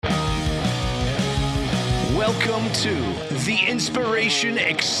Welcome to the Inspiration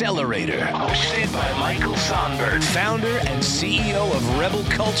Accelerator, hosted by Michael Sonberg, founder and CEO of Rebel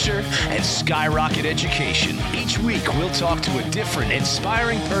Culture and Skyrocket Education. Each week, we'll talk to a different,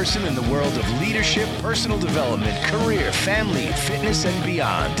 inspiring person in the world of leadership, personal development, career, family, fitness, and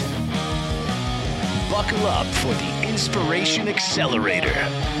beyond. Buckle up for the Inspiration Accelerator.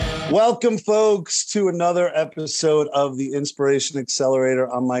 Welcome, folks, to another episode of the Inspiration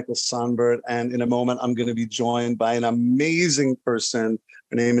Accelerator. I'm Michael Sonberg, and in a moment, I'm going to be joined by an amazing person.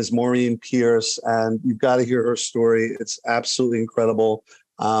 Her name is Maureen Pierce, and you've got to hear her story. It's absolutely incredible,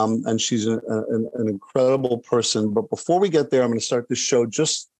 and she's an incredible person. But before we get there, I'm going to start this show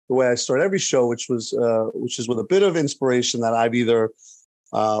just the way I start every show, which is with a bit of inspiration that I've either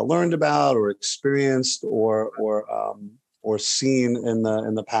learned about or experienced or seen in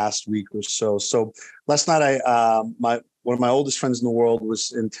the past week or so. So last night, one of my oldest friends in the world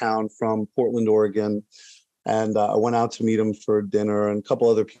was in town from Portland, Oregon, and I went out to meet him for dinner, and a couple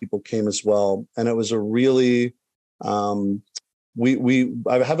other people came as well. And it was a really I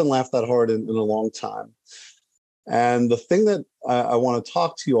haven't laughed that hard in a long time. And the thing that I want to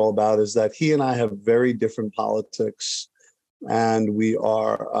talk to you all about is that he and I have very different politics, and we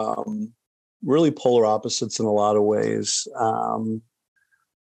are really polar opposites in a lot of ways. And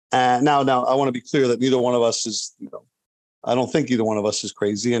now I want to be clear that neither one of us is, I don't think either one of us is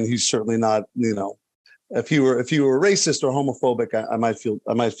crazy, and he's certainly not. If you were racist or homophobic, I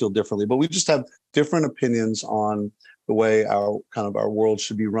might feel differently. But we just have different opinions on the way our world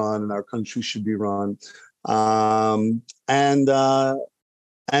should be run and our country should be run. And in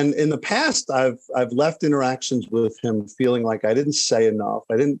the past, I've left interactions with him feeling like I didn't say enough.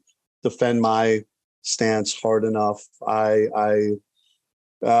 I didn't defend my stance hard enough. I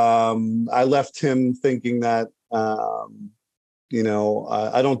left him thinking that I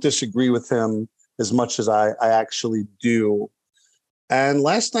don't disagree with him as much as I actually do. And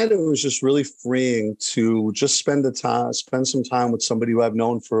last night it was just really freeing to just spend some time with somebody who I've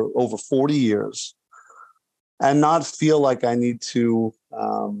known for over 40 years, and not feel like I need to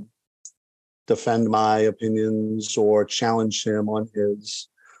defend my opinions or challenge him on his.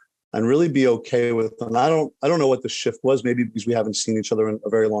 And really be okay with them. I don't know what the shift was, maybe because we haven't seen each other in a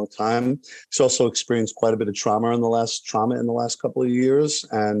very long time. He's also experienced quite a bit of trauma in the last couple of years.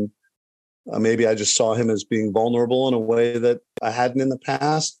 And maybe I just saw him as being vulnerable in a way that I hadn't in the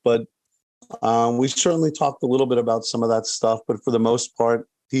past. But we certainly talked a little bit about some of that stuff. But for the most part,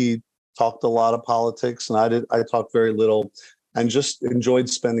 he talked a lot of politics, and I talked very little, and just enjoyed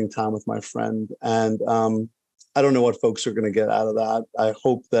spending time with my friend. And I don't know what folks are going to get out of that. I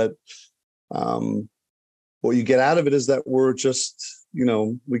hope that what you get out of it is that we're just,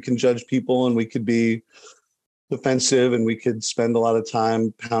 we can judge people, and we could be defensive, and we could spend a lot of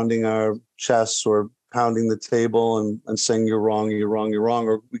time pounding our chests or pounding the table and saying, you're wrong, you're wrong, you're wrong.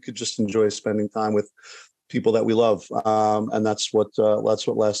 Or we could just enjoy spending time with people that we love. And that's what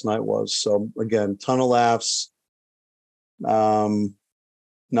last night was. So again, ton of laughs.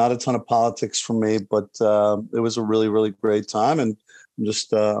 Not a ton of politics for me, but it was a really, really great time. And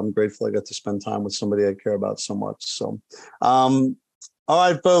I'm grateful I got to spend time with somebody I care about so much. So, all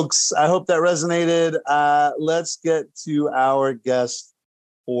right, folks, I hope that resonated. Let's get to our guest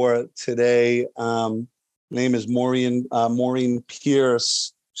for today. Her name is Maureen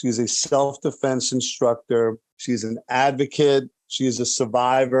Pierce. She's a self-defense instructor. She's an advocate. She is a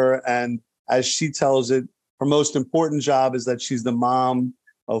survivor. And as she tells it, her most important job is that she's the mom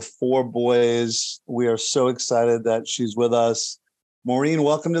of 4 boys. We are so excited that she's with us. Maureen,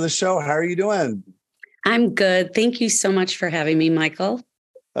 welcome to the show. How are you doing? I'm good. Thank you so much for having me, Michael.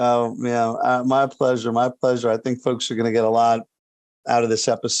 Oh, yeah, my pleasure. My pleasure. I think folks are going to get a lot out of this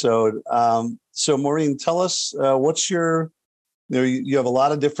episode. So Maureen, tell us what's your, you have a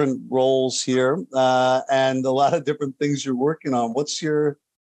lot of different roles here and a lot of different things you're working on. What's your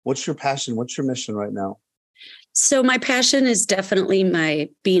passion? What's your mission right now? So my passion is definitely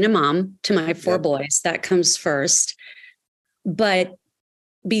being a mom to my 4 boys. That comes first. But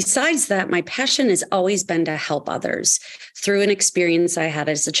besides that, my passion has always been to help others. Through an experience I had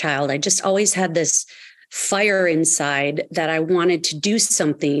as a child, I just always had this fire inside that I wanted to do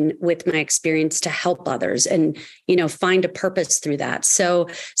something with my experience to help others and, find a purpose through that. So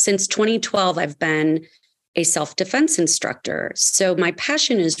since 2012, I've been a self-defense instructor. So my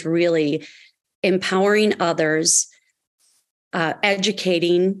passion is really empowering others,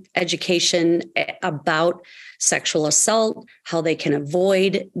 education about sexual assault, how they can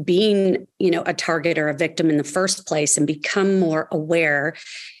avoid being, a target or a victim in the first place and become more aware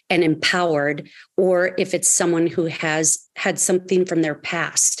and empowered, or if it's someone who has had something from their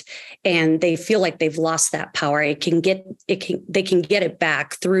past and they feel like they've lost that power, they can get it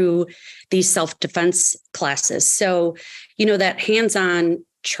back through these self-defense classes. So, that hands-on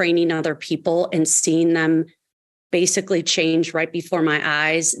training other people and seeing them basically change right before my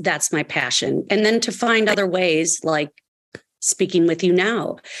eyes, that's my passion. And then to find other ways, like speaking with you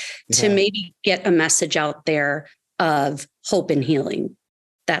now, to maybe get a message out there of hope and healing.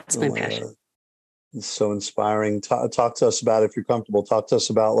 That's my passion. God. It's so inspiring. Talk to us about, if you're comfortable, talk to us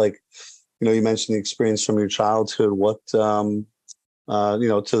about, like, you mentioned the experience from your childhood, what, to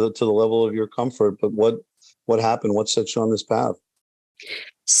the level of your comfort, but what happened? What set you on this path?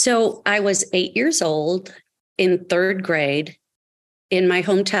 So I was 8 years old in third grade in my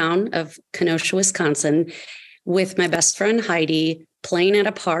hometown of Kenosha, Wisconsin, with my best friend Heidi, playing at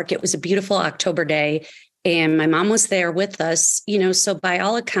a park. It was a beautiful October day, and my mom was there with us. So by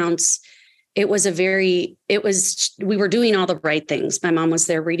all accounts, we were doing all the right things. My mom was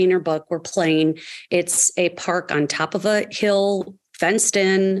there reading her book. We're playing. It's a park on top of a hill, fenced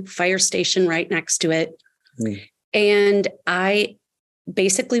in, fire station right next to it. And I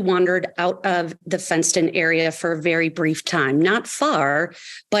basically wandered out of the fenced in area for a very brief time, not far,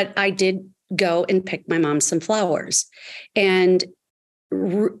 but I did go and pick my mom some flowers. And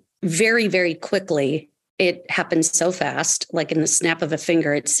very, very quickly, it happened so fast, like in the snap of a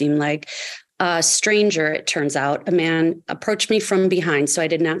finger, it seemed like. A stranger, it turns out, a man approached me from behind, so I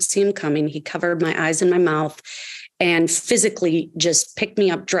did not see him coming. He covered my eyes and my mouth and physically just picked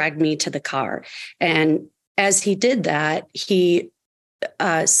me up, dragged me to the car. And as he did that, he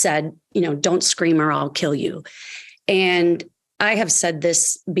said, don't scream or I'll kill you. And I have said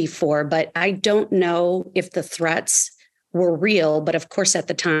this before, but I don't know if the threats were real. But of course, at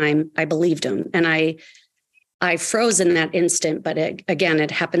the time, I believed him. And I froze in that instant. But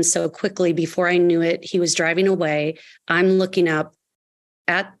it happened so quickly. Before I knew it, he was driving away. I'm looking up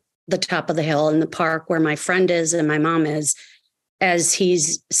at the top of the hill in the park where my friend is and my mom is as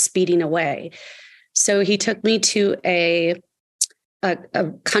he's speeding away. So he took me to a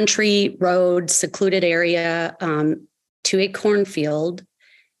country road, secluded area, to a cornfield,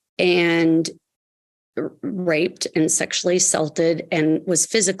 and raped and sexually assaulted, and was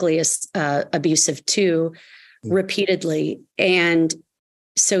physically abusive too, repeatedly. And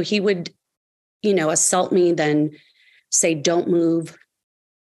so he would, assault me, then say, don't move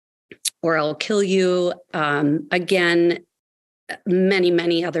or I'll kill you. Again, many,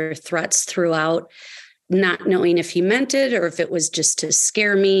 many other threats throughout, not knowing if he meant it or if it was just to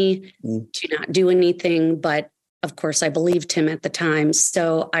scare me to not do anything. But of course, I believed him at the time.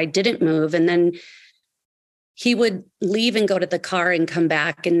 So I didn't move. And then he would leave and go to the car and come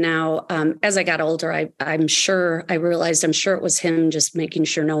back. And now, as I got older, I realized it was him just making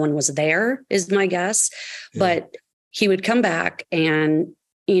sure no one was there, is my guess. Yeah. But he would come back and,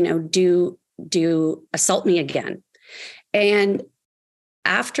 do assault me again. And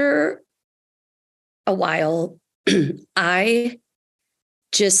after a while, I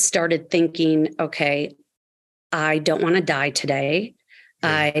just started thinking, okay, I don't want to die today. Yeah.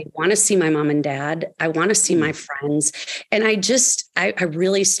 I want to see my mom and dad. I want to see my friends. And I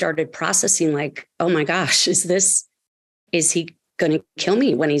really started processing, like, oh my gosh, is he going to kill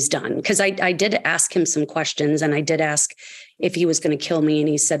me when he's done? Because I did ask him some questions, and I did ask if he was going to kill me. And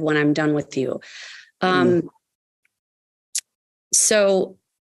he said, when I'm done with you. So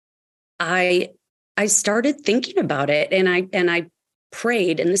I started thinking about it, and I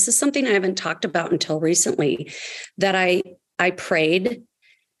prayed, and this is something I haven't talked about until recently, that I prayed,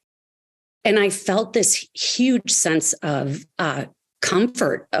 and I felt this huge sense of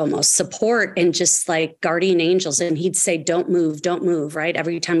comfort, almost support, and just like guardian angels. And he'd say, don't move, right?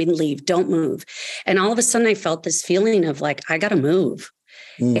 Every time he'd leave, don't move. And all of a sudden I felt this feeling of like, I got to move.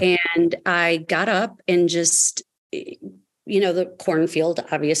 And I got up and just, the cornfield,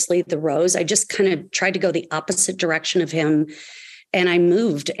 obviously the rows, I just kind of tried to go the opposite direction of him. And I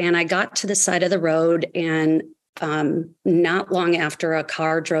moved, and I got to the side of the road, and not long after, a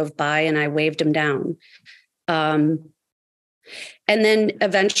car drove by and I waved him down. And then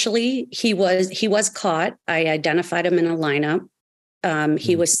eventually he was caught. I identified him in a lineup.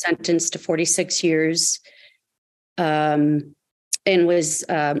 He was sentenced to 46 years and was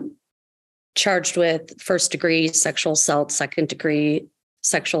charged with first-degree sexual assault, second-degree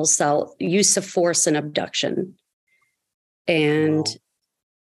sexual assault, use of force, and abduction. And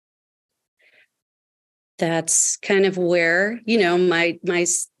that's kind of where, my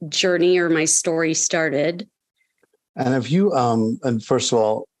journey or my story started. And have you, and first of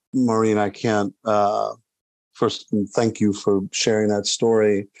all, Maureen, I can't first, thank you for sharing that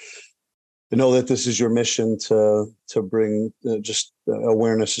story. I know that this is your mission to bring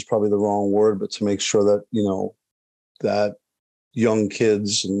awareness is probably the wrong word, but to make sure that, that young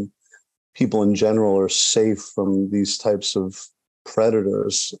kids and people in general are safe from these types of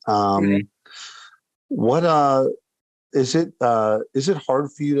predators. Right. What is it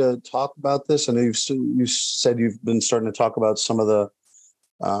hard for you to talk about this? I know you said you've been starting to talk about some of the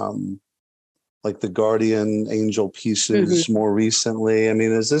like the guardian angel pieces more recently. I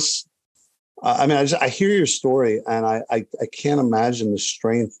mean, is this? I hear your story, and I can't imagine the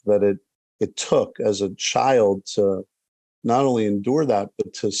strength that it took as a child to not only endure that,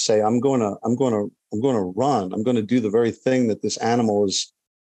 but to say, I'm going to run. I'm going to do the very thing that this animal is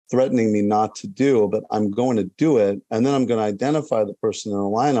threatening me not to do, but I'm going to do it. And then I'm going to identify the person in the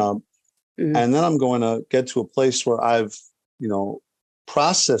lineup. And then I'm going to get to a place where I've,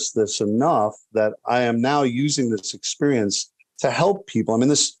 processed this enough that I am now using this experience to help people. I mean,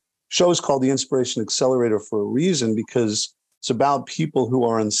 this show is called the Inspiration Accelerator for a reason, because it's about people who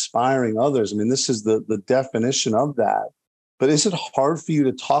are inspiring others. I mean, this is the definition of that. But is it hard for you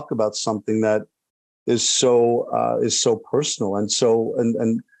to talk about something that is so personal and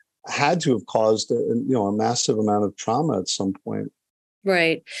had to have caused a massive amount of trauma at some point?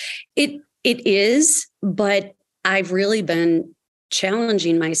 Right. It is, but I've really been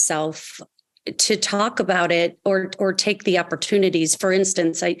challenging myself to talk about it or take the opportunities. For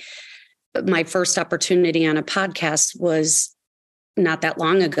instance, my first opportunity on a podcast was not that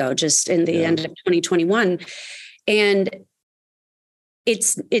long ago, just in the end of 2021. And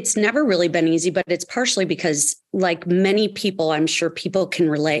it's never really been easy, but it's partially because, like many people, I'm sure people can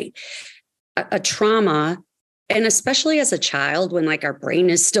relate, a trauma, and especially as a child, when like our brain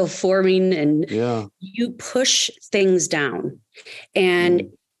is still forming and you push things down and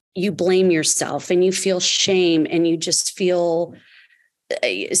you blame yourself and you feel shame and you just feel,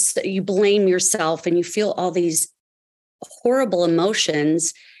 you blame yourself and you feel all these horrible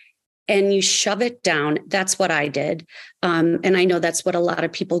emotions and you shove it down. That's what I did. And I know that's what a lot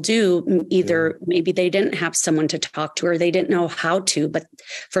of people do. Either maybe they didn't have someone to talk to or they didn't know how to, but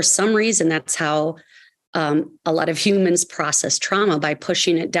for some reason, that's how a lot of humans process trauma, by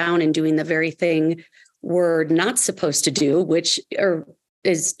pushing it down and doing the very thing we're not supposed to do, which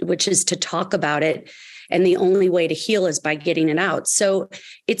is to talk about it. And the only way to heal is by getting it out. So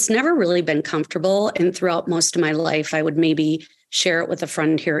it's never really been comfortable. And throughout most of my life, I would maybe share it with a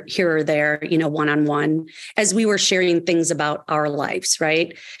friend here or there, one-on-one, as we were sharing things about our lives,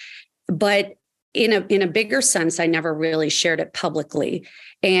 right? But in a bigger sense, I never really shared it publicly.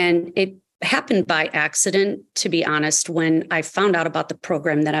 And it happened by accident, to be honest, when I found out about the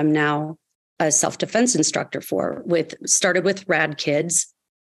program that I'm now a self-defense instructor for, started with RAD Kids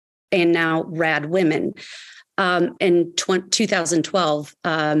and now RAD Women in 2012.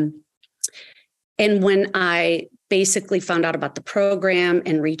 And when I basically found out about the program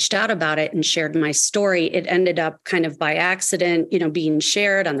and reached out about it and shared my story, it ended up kind of by accident, being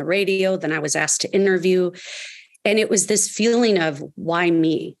shared on the radio. Then I was asked to interview. And it was this feeling of, why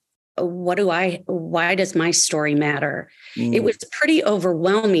me? Why does my story matter? It was pretty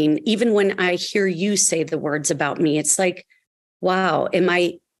overwhelming. Even when I hear you say the words about me, it's like, wow,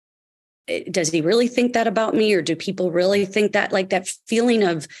 does he really think that about me? Or do people really think that? Like that feeling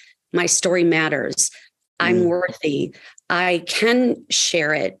of my story matters. I'm worthy. I can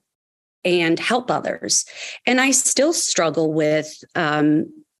share it and help others. And I still struggle with,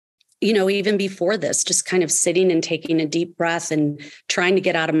 even before this, just kind of sitting and taking a deep breath and trying to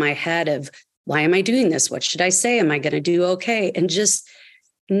get out of my head of, why am I doing this? What should I say? Am I going to do okay? And just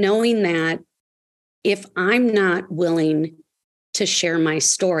knowing that if I'm not willing to share my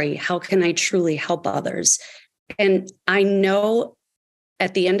story, how can I truly help others? And I know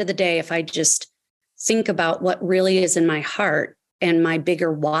at the end of the day, if I just think about what really is in my heart and my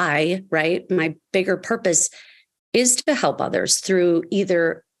bigger why, right? My bigger purpose is to help others through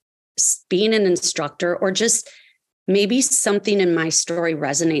either being an instructor or just maybe something in my story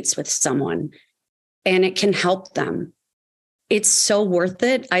resonates with someone and it can help them. It's so worth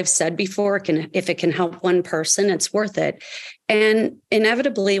it. I've said before, if it can help one person, it's worth it. And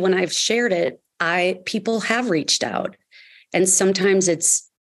inevitably, when I've shared it, people have reached out. And sometimes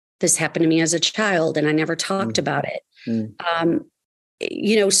this happened to me as a child and I never talked about it.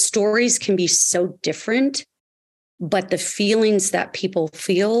 Stories can be so different, but the feelings that people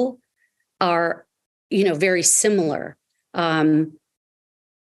feel are, very similar. And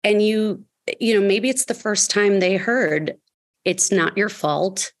maybe it's the first time they heard, it's not your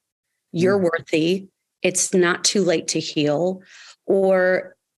fault, you're worthy, it's not too late to heal,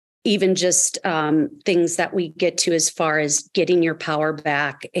 or even just things that we get to as far as getting your power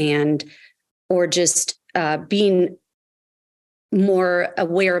back or just being more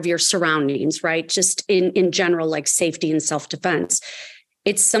aware of your surroundings, right? Just in general, like safety and self-defense.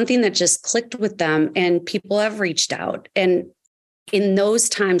 It's something that just clicked with them, and people have reached out. And in those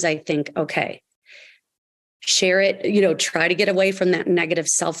times, I think, okay, share it, try to get away from that negative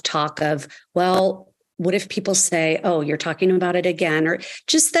self-talk of, well, what if people say, oh, you're talking about it again? Or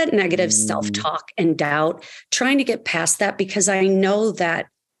just that negative self-talk and doubt, trying to get past that, because I know that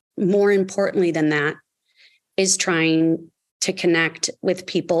more importantly than that is trying to connect with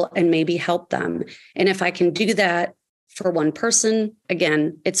people and maybe help them. And if I can do that for one person,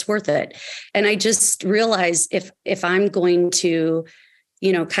 again, it's worth it. And I just realize if I'm going to,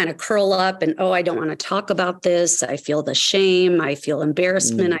 kind of curl up and, oh, I don't want to talk about this, I feel the shame, I feel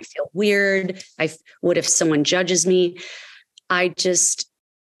embarrassment, I feel weird, what if someone judges me? I just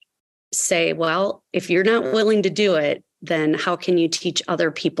say, well, if you're not willing to do it, then how can you teach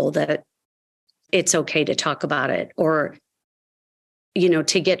other people that it's okay to talk about it, or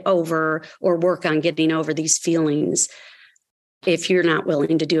to get over or work on getting over these feelings if you're not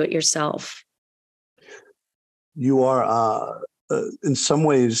willing to do it yourself? You are, in some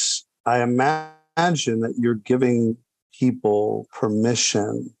ways, I imagine that you're giving people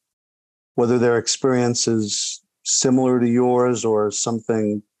permission, whether their experience is similar to yours or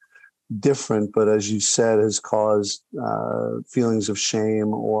something different, but as you said, has caused feelings of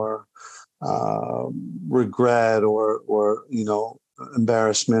shame or regret or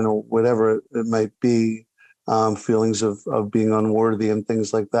embarrassment or whatever it might be, feelings of being unworthy and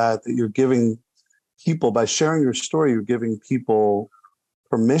things like that you're giving people, by sharing your story, you're giving people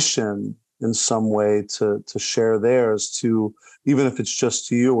permission in some way to share theirs, to, even if it's just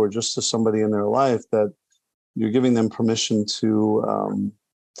to you or just to somebody in their life, that you're giving them permission to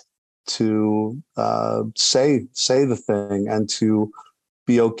say the thing, and to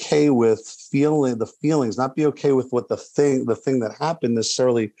be okay with feeling the feelings, not be okay with what the thing that happened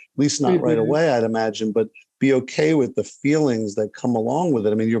necessarily, at least not right away, I'd imagine, but be okay with the feelings that come along with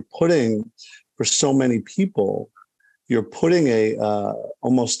it. I mean, you're putting, for so many people, you're putting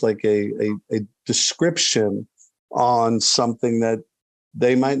almost like a description on something that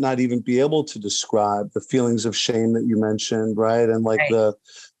they might not even be able to describe, the feelings of shame that you mentioned, right? And like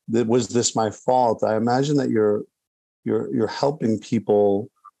was this my fault? I imagine that you're helping people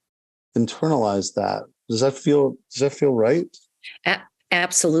internalize that. Does that feel right?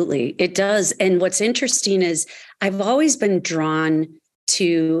 Absolutely. It does. And what's interesting is I've always been drawn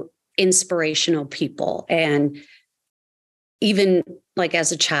to inspirational people, and even like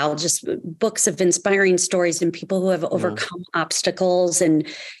as a child, just books of inspiring stories and people who have overcome obstacles, and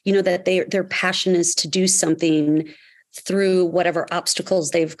that their passion is to do something through whatever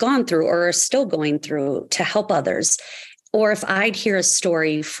obstacles they've gone through or are still going through to help others. Or if I'd hear a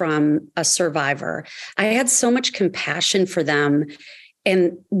story from a survivor, I had so much compassion for them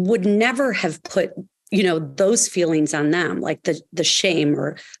and would never have put, those feelings on them, like the shame,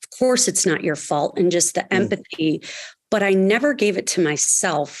 or of course it's not your fault, and just the empathy. But I never gave it to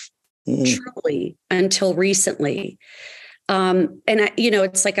myself truly until recently. And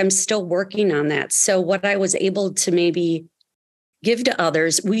it's like I'm still working on that. So what I was able to maybe give to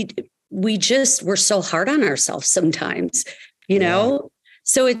others, we're so hard on ourselves sometimes,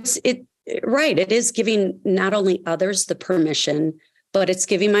 So it is giving not only others the permission, but it's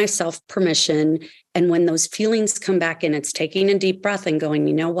giving myself permission. And when those feelings come back in, it's taking a deep breath and going,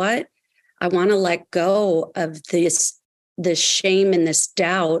 you know what? I want to let go of this shame and this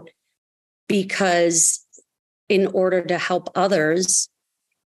doubt, because in order to help others,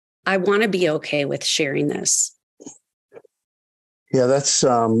 I want to be okay with sharing this. Yeah, that's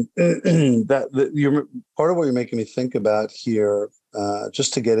you're part of what you're making me think about here.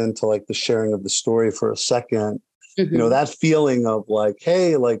 Just to get into like the sharing of the story for a second, that feeling of like,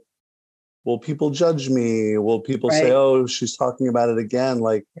 hey, like, will people judge me? Will people say, oh, she's talking about it again?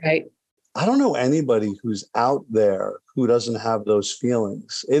 Like, I don't know anybody who's out there who doesn't have those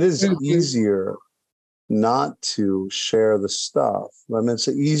feelings. It is easier not to share the stuff. I mean, it's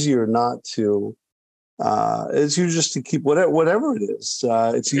easier not to, it's easier just to keep whatever it is.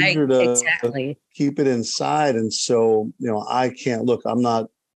 It's easier to keep it inside. And so, I can't look, I'm not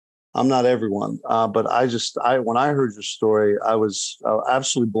everyone. But when I heard your story, I was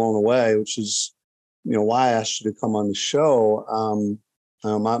absolutely blown away, which is, why I asked you to come on the show.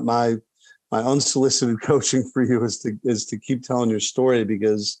 My unsolicited coaching for you is to keep telling your story,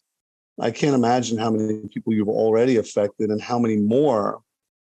 because I can't imagine how many people you've already affected and how many more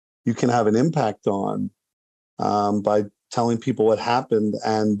you can have an impact on by telling people what happened,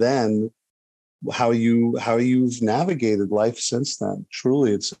 and then how you've navigated life since then.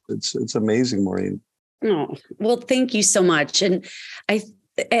 Truly, it's amazing, Maureen. Oh, well, thank you so much. And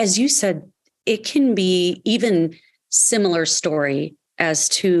as you said, it can be even similar story as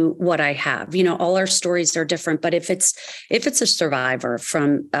to what I have. All our stories are different, but if it's a survivor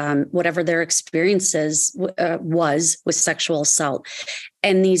from whatever their experiences was with sexual assault,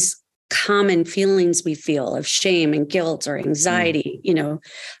 and these common feelings we feel of shame and guilt or anxiety,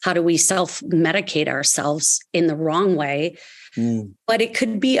 how do we self-medicate ourselves in the wrong way? But it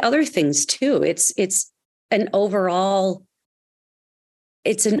could be other things too. It's an overall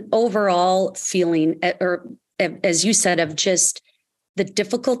feeling, or as you said, of just the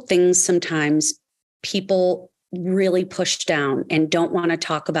difficult things sometimes people really push down and don't want to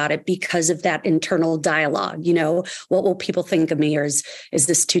talk about it because of that internal dialogue. What will people think of me? Or is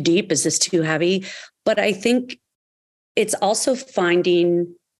this too deep? Is this too heavy? But I think it's also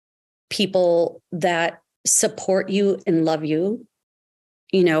finding people that support you and love you,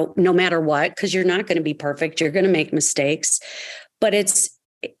 no matter what, because you're not going to be perfect. You're going to make mistakes, but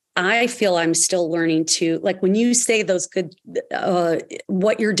I feel I'm still learning to, like, when you say those good,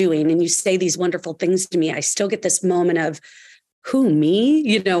 what you're doing, and you say these wonderful things to me, I still get this moment of who,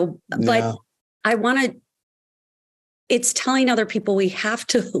 me, but it's telling other people we have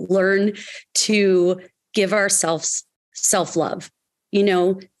to learn to give ourselves self-love,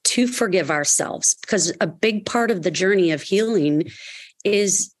 to forgive ourselves, because a big part of the journey of healing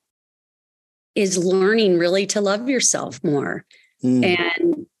is learning really to love yourself more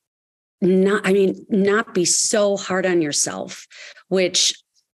and not be so hard on yourself, which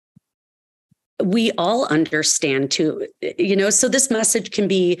we all understand too, so this message can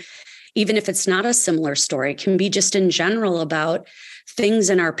be, even if it's not a similar story, it can be just in general about things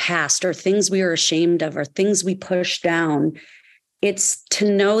in our past or things we are ashamed of or things we push down. It's to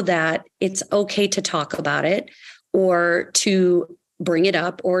know that it's okay to talk about it or to bring it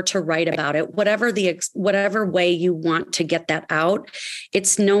up or to write about it, whatever way you want to get that out.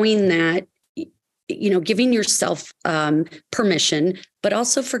 It's knowing that, giving yourself permission, but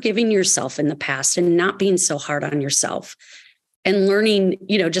also forgiving yourself in the past and not being so hard on yourself and learning,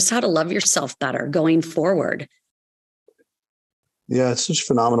 just how to love yourself better going forward. Yeah, it's such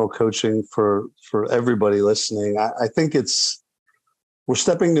phenomenal coaching for everybody listening. I think we're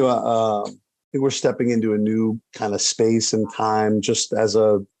stepping into a new kind of space and time, just as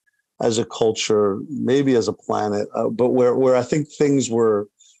a culture, maybe as a planet, but where I think things were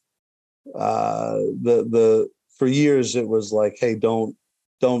for years it was like, hey, don't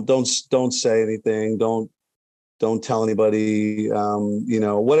say anything, don't tell anybody,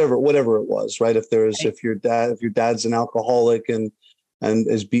 whatever it was, right? If your dad's an alcoholic and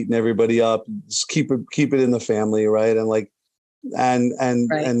is beating everybody up, just keep it in the family, right? And like. And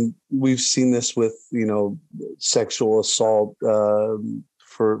right. And we've seen this with sexual assault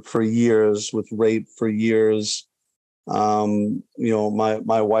for years, with rape for years.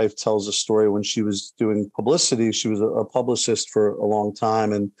 My wife tells a story when she was doing publicity. She was a publicist for a long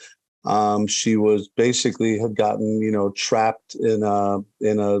time, and she was basically had gotten trapped in a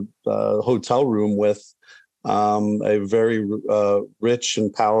hotel room with a very rich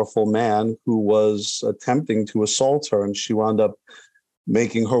and powerful man who was attempting to assault her, and she wound up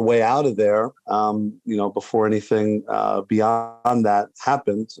making her way out of there, before anything beyond that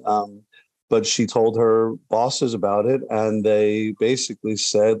happened. But she told her bosses about it, and they basically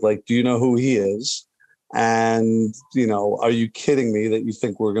said, like, do you know who he is? And, are you kidding me that you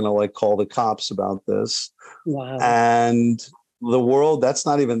think we're going to call the cops about this? Wow. And the world, that's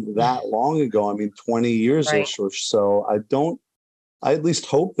not even that long ago. 20 years Right. or so. I at least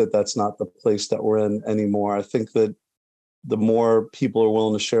hope that that's not the place that we're in anymore. I think that the more people are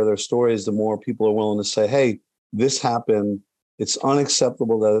willing to share their stories, the more people are willing to say, hey, this happened. It's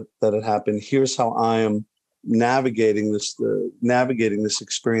unacceptable that it happened. Here's how I am navigating this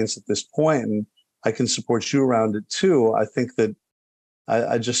experience at this point, and I can support you around it too. I think that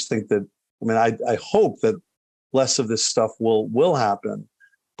I just think that I hope that less of this stuff will happen,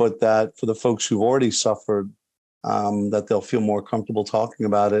 but that for the folks who've already suffered, that they'll feel more comfortable talking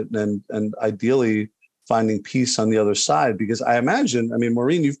about it and ideally finding peace on the other side. Because I imagine,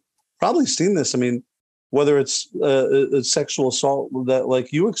 Maureen, you've probably seen this. Whether it's a sexual assault that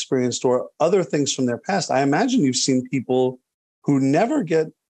like you experienced or other things from their past, I imagine you've seen people who never get,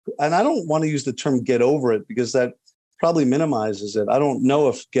 and I don't want to use the term get over it because that probably minimizes it. I don't know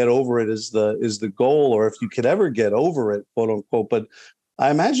if get over it is the goal or if you could ever get over it, quote unquote. But I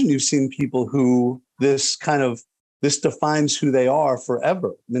imagine you've seen people who this defines who they are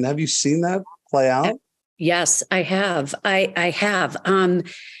forever. Have you seen that play out? Yes, I have. I have.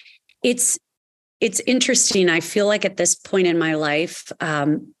 It's interesting. I feel like at this point in my life,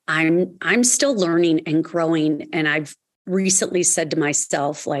 I'm still learning and growing, and I've recently said to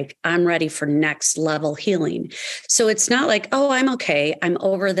myself, like, I'm ready for next level healing. So it's not like, oh, I'm okay, I'm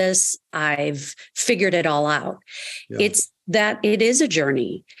over this, I've figured it all out. Yeah. It's that it is a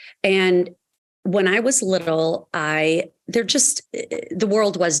journey. And when I was little, the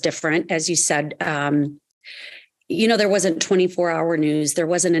world was different, as you said. There wasn't 24-hour news. There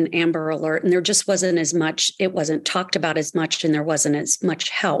wasn't an Amber Alert, and there just wasn't as much. It wasn't talked about as much, and there wasn't as much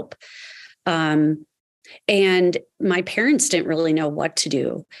help. And my parents didn't really know what to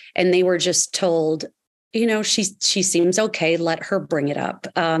do. And they were just told, she seems okay, let her bring it up.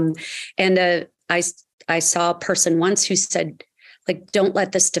 I saw a person once who said, like, don't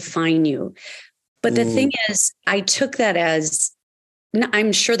let this define you. But the thing is, I took that as,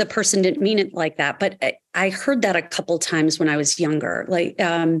 I'm sure the person didn't mean it like that, but I heard that a couple times when I was younger.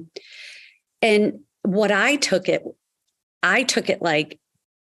 And what I took it like,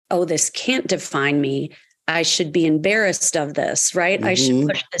 oh, this can't define me. I should be embarrassed of this, right? Mm-hmm. I should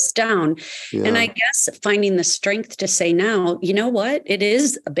push this down. Yeah. And I guess finding the strength to say now, you know what? It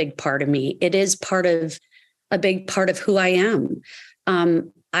is a big part of me. It is a big part of who I am.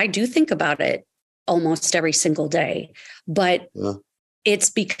 I do think about it almost every single day, but it's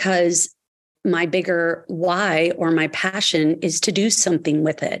because my bigger why or my passion is to do something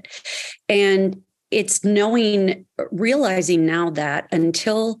with it. And it's realizing now that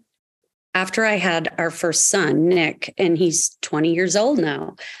until after I had our first son, Nick, and he's 20 years old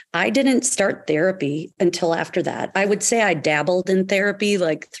now, I didn't start therapy until after that. I would say I dabbled in therapy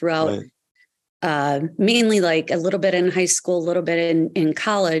like throughout, mainly like a little bit in high school, a little bit in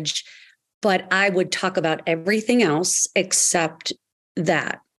college, but I would talk about everything else except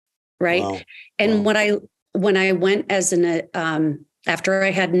that. Right. Wow. And wow. When I went after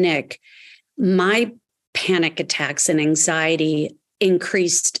I had Nick, my panic attacks and anxiety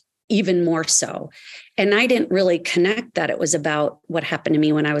increased even more so. And I didn't really connect that it was about what happened to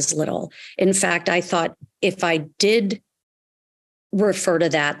me when I was little. In fact, I thought if I did refer to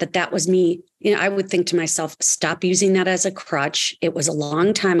that was me, I would think to myself, stop using that as a crutch. It was a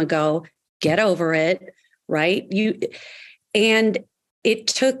long time ago. Get over it. Right. And it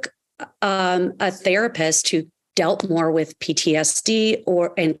took a therapist who dealt more with PTSD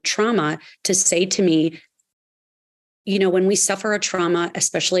and trauma to say to me, when we suffer a trauma,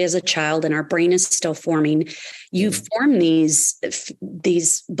 especially as a child, and our brain is still forming, you form these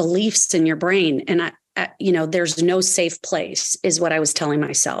beliefs in your brain. And there's no safe place, is what I was telling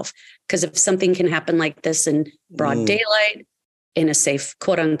myself. Because if something can happen like this in broad daylight, in a safe,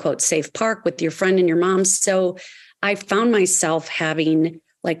 quote unquote, safe park with your friend and your mom. So I found myself having,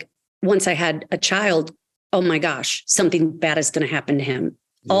 like, once I had a child, oh my gosh, something bad is going to happen to him.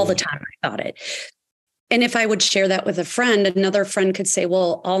 All the time I thought it. And if I would share that with a friend, another friend could say,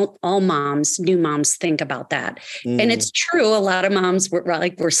 well, all moms, new moms think about that. And it's true. A lot of moms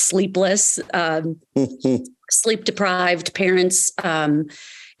were sleepless, sleep deprived parents, and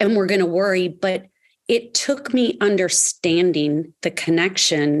we're going to worry. But it took me understanding the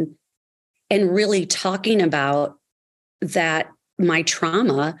connection and really talking about that, my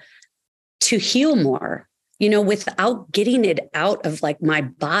trauma, to heal more. Without getting it out of like my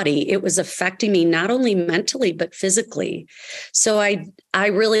body, it was affecting me not only mentally, but physically. So I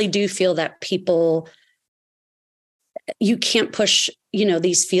really do feel that people, you can't push,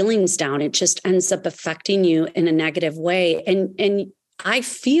 these feelings down. It just ends up affecting you in a negative way. And I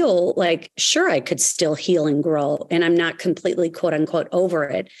feel like, sure, I could still heal and grow, and I'm not completely, quote unquote, over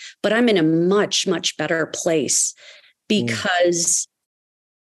it, but I'm in a much, much better place because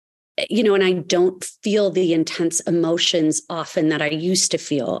and I don't feel the intense emotions often that I used to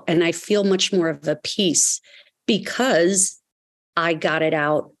feel. And I feel much more of a peace because I got it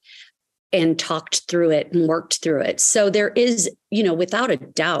out and talked through it and worked through it. So there is, without a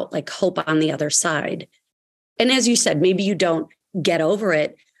doubt, like hope on the other side. And as you said, maybe you don't get over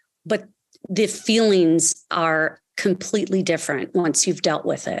it, but the feelings are completely different once you've dealt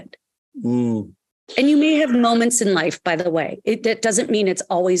with it. And you may have moments in life, by the way. That doesn't mean it's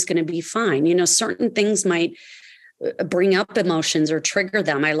always going to be fine. Certain things might bring up emotions or trigger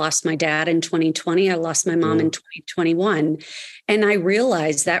them. I lost my dad in 2020. I lost my mom in 2021. And I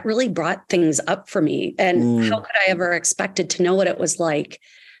realized that really brought things up for me. And how could I ever expected to know what it was like?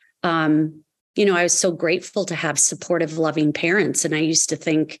 I was so grateful to have supportive, loving parents. And I used to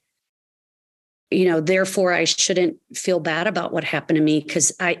think, therefore I shouldn't feel bad about what happened to me,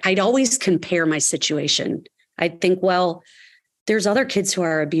 because I'd always compare my situation. I'd think, well, there's other kids who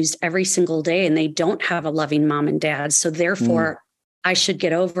are abused every single day and they don't have a loving mom and dad. So therefore, I should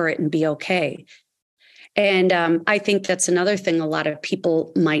get over it and be okay. And I think that's another thing a lot of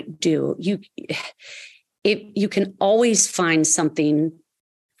people might do. You can always find something,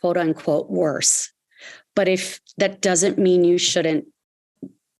 quote unquote, worse. But if that doesn't mean you shouldn't,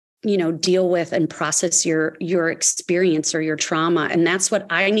 deal with and process your experience or your trauma. And that's what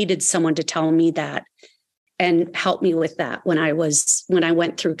I needed someone to tell me that and help me with that when I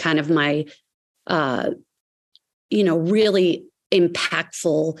went through kind of my, really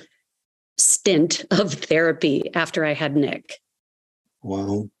impactful stint of therapy after I had Nick.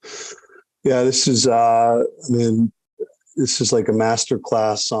 Wow. Yeah, this is like a master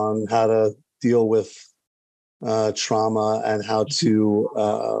class on how to deal with trauma and how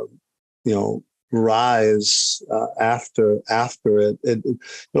to rise after it. It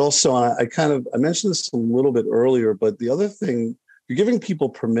also, I mentioned this a little bit earlier, but the other thing, you're giving people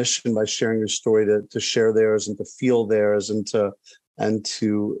permission by sharing your story to share theirs and to feel theirs and to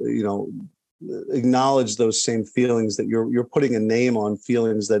acknowledge those same feelings, that you're putting a name on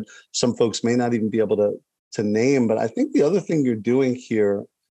feelings that some folks may not even be able to name. But I think the other thing you're doing here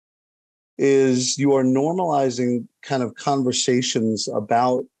is you are normalizing kind of conversations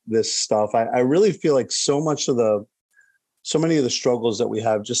about this stuff. I really feel like so many of the struggles that we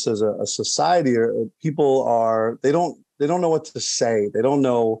have just as a society, people they don't know what to say. They don't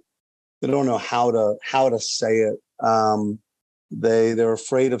know how to say it. They're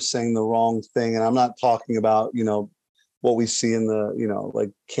afraid of saying the wrong thing. And I'm not talking about, what we see in the,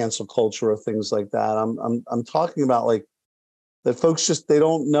 like cancel culture or things like that. I'm talking about like that folks they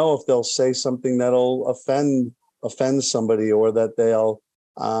don't know if they'll say something that'll offend somebody, or that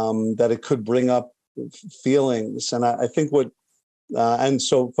that it could bring up feelings. And I think and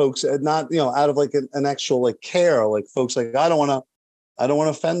so folks not, out of like an actual like care, like folks like, I don't want to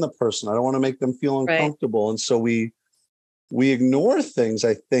offend the person. I don't want to make them feel uncomfortable. Right. And so we ignore things,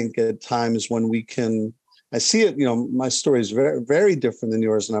 I think, at times when I see it, my story is very, very different than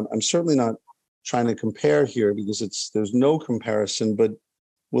yours. And I'm certainly not trying to compare here because there's no comparison, but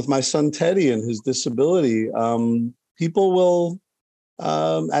with my son, Teddy, and his disability, people will,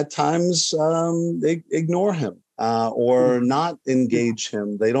 at times, they ignore him, or not engage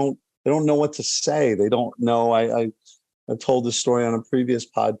him. They don't know what to say. They don't know. I told this story on a previous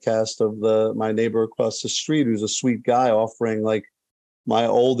podcast of my neighbor across the street, who's a sweet guy, offering like my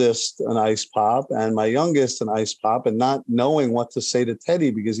oldest an ice pop and my youngest an ice pop, and not knowing what to say to Teddy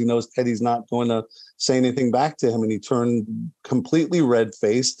because he knows Teddy's not going to say anything back to him. And he turned completely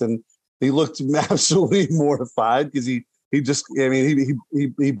red-faced and he looked absolutely mortified because he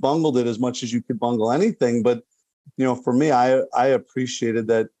bungled it as much as you could bungle anything. But for me, I appreciated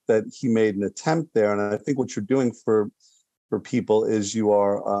that he made an attempt there. And I think what you're doing for people is you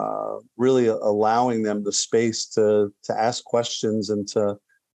are really allowing them the space to ask questions and to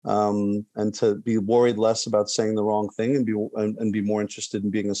be worried less about saying the wrong thing and be more interested in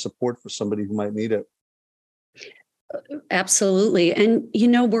being a support for somebody who might need it. Absolutely. And,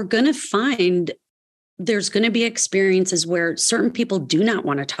 we're going to find there's going to be experiences where certain people do not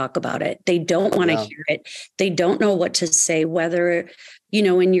want to talk about it. They don't want to hear it. They don't know what to say, whether,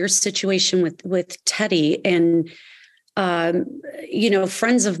 in your situation with Teddy and,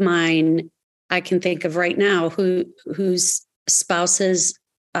 friends of mine I can think of right now whose spouses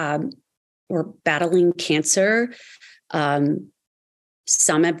were battling cancer.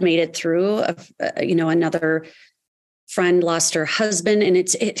 Some have made it through. Another friend lost her husband, and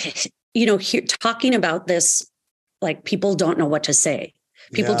here, talking about this, like, people don't know what to say.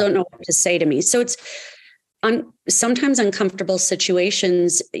 People don't know what to say to me. So it's sometimes uncomfortable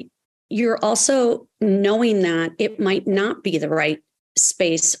situations. You're also knowing that it might not be the right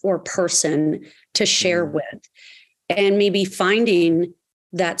space or person to share with, and maybe finding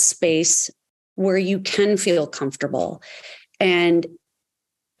that space where you can feel comfortable and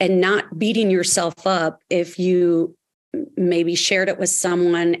not beating yourself up if you maybe shared it with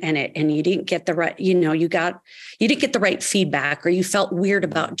someone and you didn't get the right, you didn't get the right feedback, or you felt weird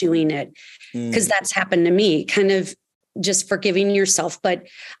about doing it, because that's happened to me, kind of just forgiving yourself. But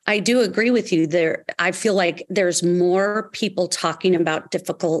I do agree with you there. I feel like there's more people talking about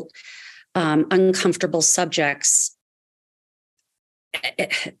difficult, uncomfortable subjects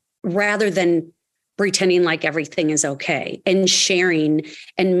rather than pretending like everything is okay, and sharing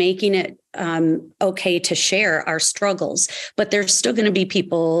and making it okay to share our struggles. But there's still going to be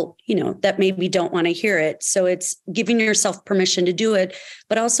people, that maybe don't want to hear it. So it's giving yourself permission to do it,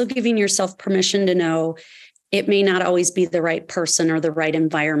 but also giving yourself permission to know it may not always be the right person or the right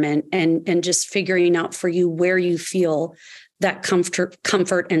environment, and just figuring out for you where you feel that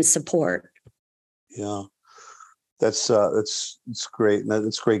comfort and support. Yeah. That's great. And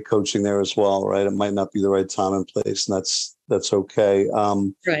it's great coaching there as well, right? It might not be the right time and place, and that's okay.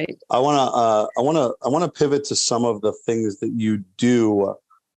 Right. I want to pivot to some of the things that you do,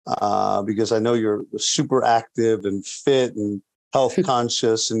 because I know you're super active and fit and health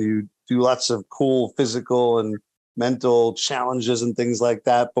conscious, and you do lots of cool physical and mental challenges and things like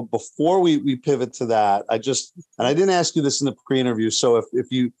that. But before we pivot to that, I didn't ask you this in the pre-interview, so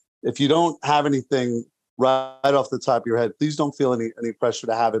if you don't have anything right off the top of your head, please don't feel any pressure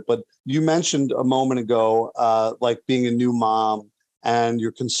to have it. But you mentioned a moment ago, like being a new mom and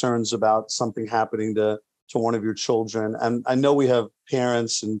your concerns about something happening to one of your children. And I know we have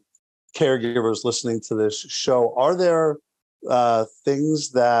parents and caregivers listening to this show. Are there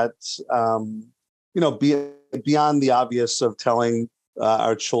things that, beyond the obvious of telling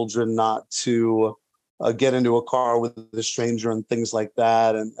our children not to get into a car with a stranger and things like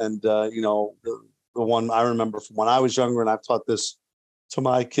that? And the one I remember from when I was younger, and I've taught this to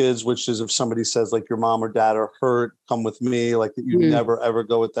my kids, which is if somebody says like your mom or dad are hurt, come with me, like that you never, ever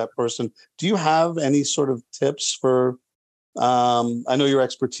go with that person. Do you have any sort of tips for, I know your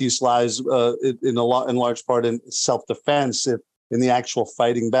expertise lies in large part in self-defense, in the actual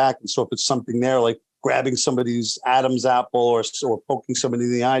fighting back. And so if it's something there, like grabbing somebody's Adam's apple or poking somebody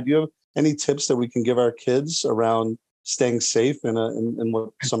in the eye, do you have any tips that we can give our kids around staying safe in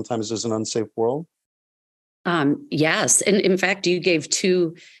what sometimes is an unsafe world? Yes. And in fact, you gave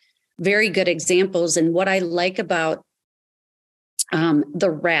two very good examples. And what I like about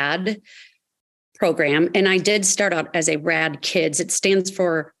the RAD program, and I did start out as a RAD Kids, it stands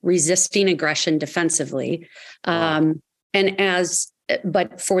for Resisting Aggression Defensively.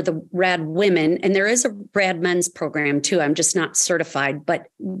 But for the RAD women, and there is a RAD men's program too. I'm just not certified. But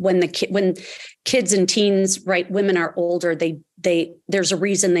when kids and teens, right, women are older, there's a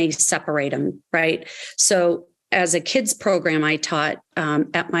reason they separate them, right? So as a kids program, I taught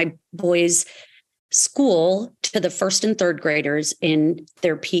at my boys' school to the first and third graders in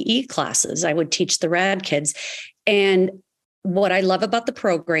their PE classes. I would teach the RAD kids, and what I love about the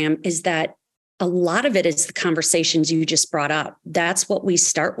program is that a lot of it is the conversations you just brought up. That's what we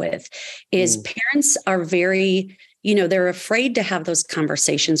start with, is parents are very, they're afraid to have those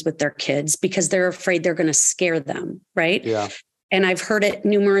conversations with their kids because they're afraid they're going to scare them. Right. Yeah. And I've heard it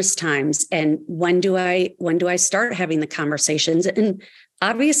numerous times. And when do I start having the conversations? And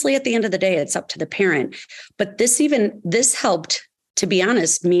obviously at the end of the day, it's up to the parent. But this helped, to be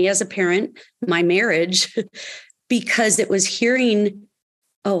honest, me as a parent, my marriage, because it was hearing,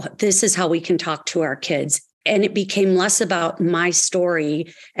 oh, this is how we can talk to our kids. And it became less about my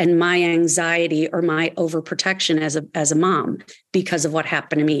story and my anxiety or my overprotection as a mom because of what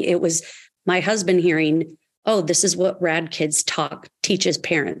happened to me. It was my husband hearing, oh, this is what RAD Kids teaches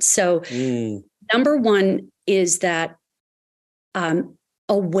parents. So number one is that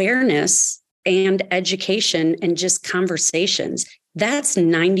awareness and education and just conversations. That's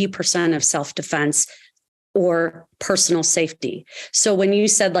 90% of self-defense or personal safety. So when you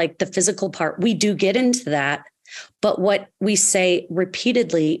said like the physical part, we do get into that. But what we say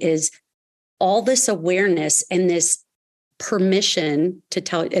repeatedly is all this awareness and this permission to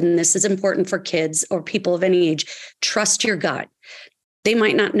tell, and this is important for kids or people of any age, trust your gut. They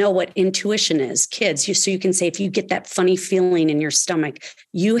might not know what intuition is, kids. So you can say, if you get that funny feeling in your stomach,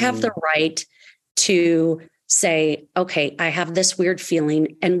 you have the right to say, okay, I have this weird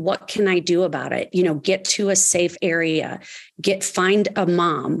feeling, and what can I do about it? Get to a safe area, find a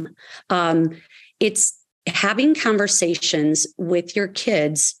mom. It's having conversations with your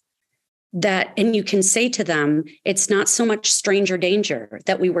kids and you can say to them, it's not so much stranger danger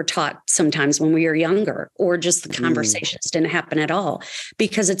that we were taught sometimes when we were younger, or just the conversations didn't happen at all,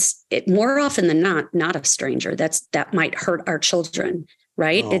 because it more often than not a stranger that might hurt our children,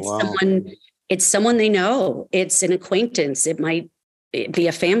 right? Oh, It's someone they know. It's an acquaintance. It might be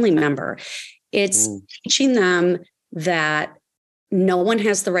a family member. It's teaching them that no one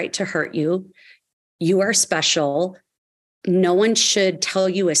has the right to hurt you. You are special. No one should tell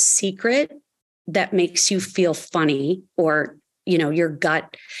you a secret that makes you feel funny, or, your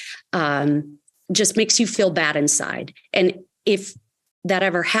gut just makes you feel bad inside. And if that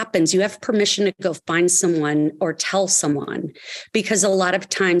ever happens, you have permission to go find someone or tell someone, because a lot of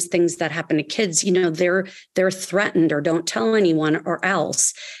times things that happen to kids, they're threatened or don't tell anyone or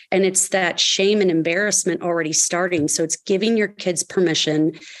else. And it's that shame and embarrassment already starting. So it's giving your kids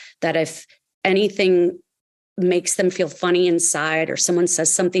permission that if anything makes them feel funny inside, or someone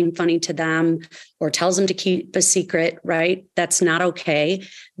says something funny to them or tells them to keep a secret, right? That's not okay.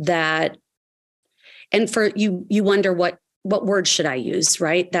 And for you wonder what what word should I use,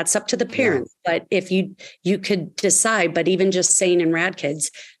 right? That's up to the parents. Yeah. But if you could decide, but even just saying in RAD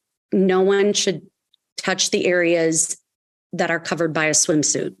Kids, no one should touch the areas that are covered by a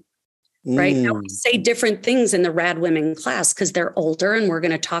swimsuit. Right. Now we say different things in the RAD women class because they're older and we're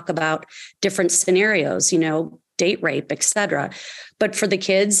going to talk about different scenarios, date rape, et cetera. But for the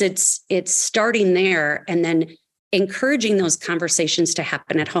kids, it's starting there and then encouraging those conversations to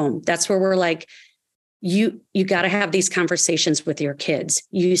happen at home. That's where we're like, you got to have these conversations with your kids.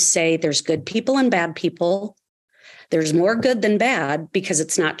 You say there's good people and bad people. There's more good than bad because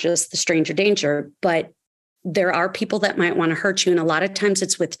it's not just the stranger danger, but there are people that might want to hurt you. And a lot of times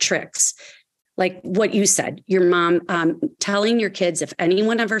it's with tricks. Like what you said, your mom, telling your kids, if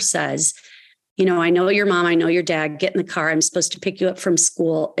anyone ever says, I know your mom, I know your dad, get in the car, I'm supposed to pick you up from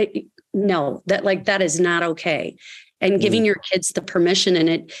school. No, that is not okay. And giving your kids the permission,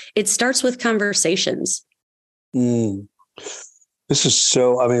 and it starts with conversations. This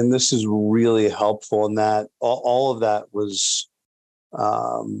is really helpful in that all of that was,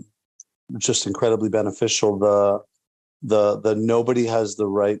 just incredibly beneficial. The nobody has the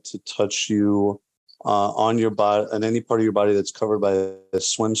right to touch you on your body and any part of your body that's covered by a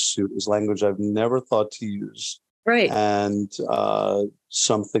swimsuit is language I've never thought to use. Right. And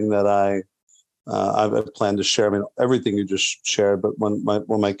something that I've planned to share. I mean, everything you just shared, but when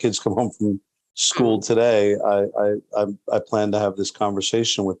my kids come home from school today, I plan to have this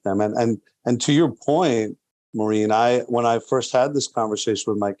conversation with them. And to your point, Maureen, when I first had this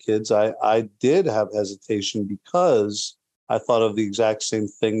conversation with my kids, I did have hesitation because I thought of the exact same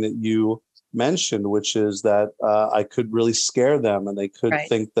thing that you mentioned, which is that I could really scare them and they could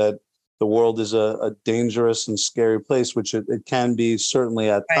think that the world is a dangerous and scary place, which it can be certainly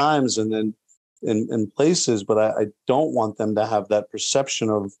at times and then in places, but I don't want them to have that perception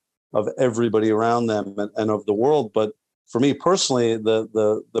of everybody around them and of the world. But for me personally,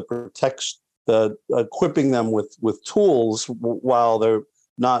 the equipping them with tools while they're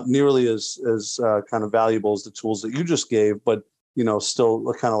not nearly as kind of valuable as the tools that you just gave, but still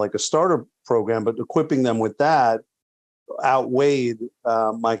kind of like a starter program, but equipping them with that outweighed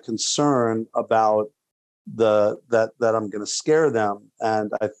my concern about that I'm going to scare them.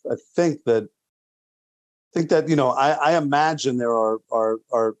 And I think that I imagine there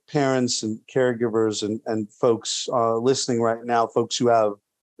are parents and caregivers and folks listening right now, folks who have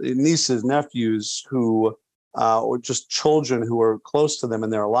nieces, nephews who, or just children who are close to them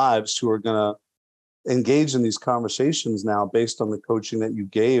in their lives who are going to engage in these conversations now based on the coaching that you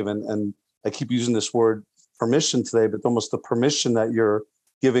gave. And I keep using this word permission today, but almost the permission that you're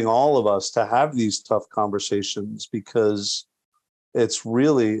giving all of us to have these tough conversations because it's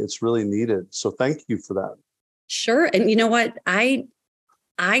really needed. So thank you for that. Sure. And you know what? I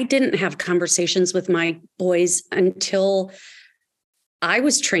didn't have conversations with my boys until I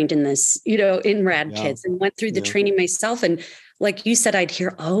was trained in this, in RAD Kids and went through the training myself. And like you said, I'd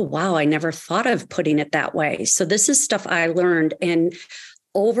hear, oh, wow, I never thought of putting it that way. So this is stuff I learned. And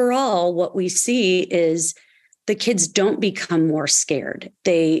overall, what we see is the kids don't become more scared.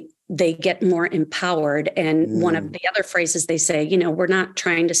 They get more empowered. And one of the other phrases they say, we're not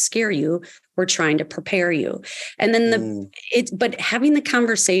trying to scare you. We're trying to prepare you. And then but having the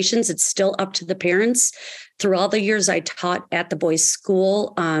conversations, it's still up to the parents. Through all the years I taught at the boys'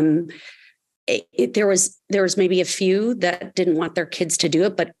 school, there was maybe a few that didn't want their kids to do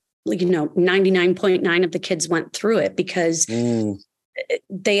it, but 99.9 of the kids went through it because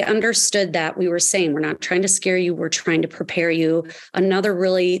they understood that we were saying, we're not trying to scare you. We're trying to prepare you. Another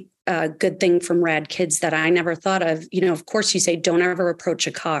really good thing from RAD Kids that I never thought of course you say, don't ever approach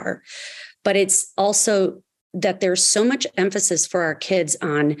a car, but it's also that there's so much emphasis for our kids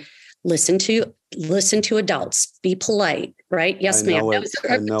on listen to adults, be polite, right? Yes, ma'am.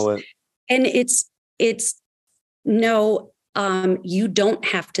 I know it. And it's no, you don't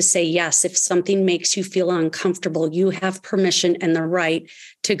have to say yes. If something makes you feel uncomfortable, you have permission and the right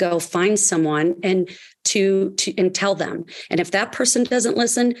to go find someone and to tell them. And if that person doesn't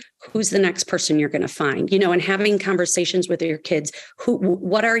listen, who's the next person you're going to find? And having conversations with your kids,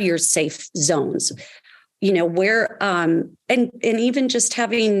 what are your safe zones? Where, and even just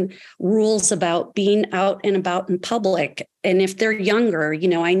having rules about being out and about in public. And if they're younger,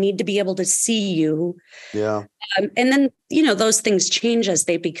 I need to be able to see you. Yeah. And then, those things change as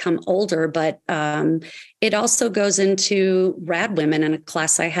they become older, but it also goes into RAD women in a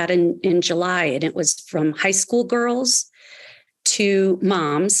class I had in July, and it was from high school girls to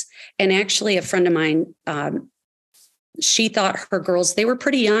moms. And actually a friend of mine, she thought her girls, they were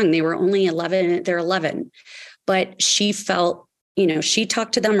pretty young. They were only 11. They're 11, but she felt she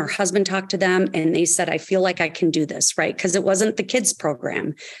talked to them, her husband talked to them, and they said, I feel like I can do this, right? Because it wasn't the kids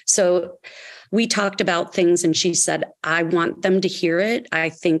program. So we talked about things and she said, I want them to hear it. I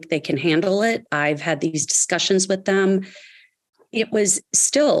think they can handle it. I've had these discussions with them. It was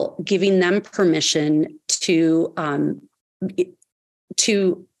still giving them permission to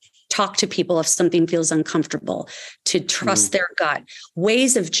talk to people if something feels uncomfortable, to trust their gut,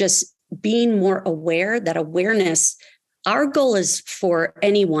 ways of just being more aware. That awareness, our goal is for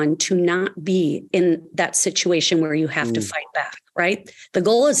anyone to not be in that situation where you have to fight back, right? The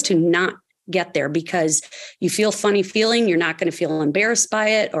goal is to not get there, because you feel funny feeling, you're not going to feel embarrassed by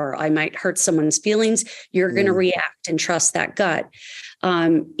it, or I might hurt someone's feelings. You're going to react and trust that gut.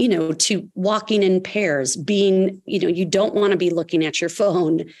 To walking in pairs, being, you don't want to be looking at your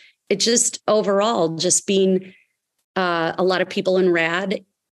phone. It just overall, just being, a lot of people in RAD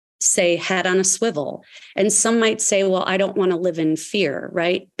say head on a swivel. And some might say, well, I don't want to live in fear,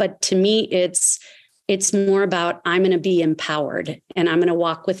 right? But to me, it's more about, I'm going to be empowered and I'm going to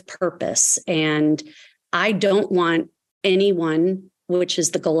walk with purpose. And I don't want anyone, which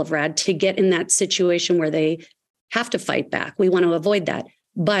is the goal of RAD, to get in that situation where they have to fight back. We want to avoid that.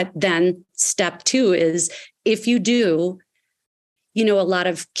 But then step 2 is, if you do, a lot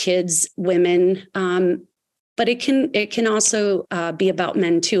of kids, women, but it can also be about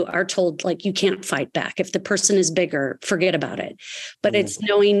men too, are told, like, you can't fight back. If the person is bigger, forget about it. But it's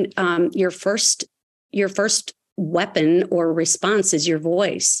knowing your first weapon or response is your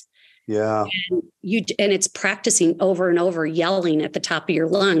voice. Yeah. And it's practicing over and over, yelling at the top of your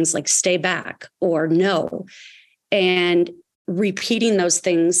lungs, like, stay back or no, and repeating those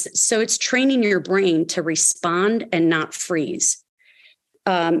things. So it's training your brain to respond and not freeze.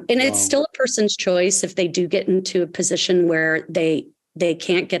 And it's still a person's choice if they do get into a position where they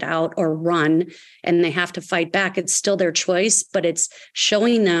can't get out or run and they have to fight back. It's still their choice, but it's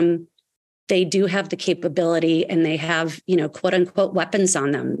showing them they do have the capability, and they have, quote unquote, weapons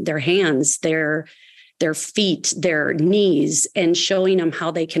on them, their hands, their feet, their knees, and showing them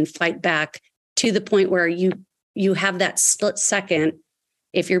how they can fight back to the point where you have that split second,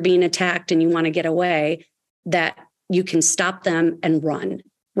 if you're being attacked and you want to get away, that you can stop them and run.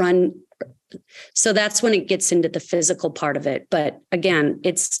 So that's when it gets into the physical part of it. But again,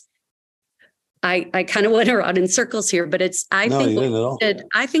 I kind of went around in circles here, but I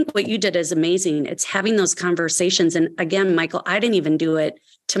think what you did is amazing. It's having those conversations. And again, Michael, I didn't even do it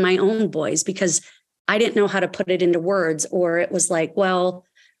to my own boys because I didn't know how to put it into words, or it was like, well,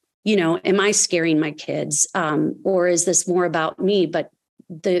 am I scaring my kids? Or is this more about me? But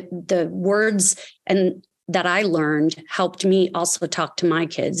the words and that I learned helped me also talk to my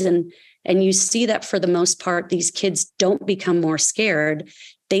kids. And you see that for the most part, these kids don't become more scared.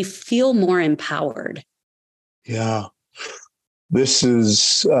 They feel more empowered. Yeah. This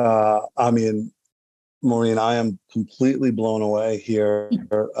is, Maureen, I am completely blown away here.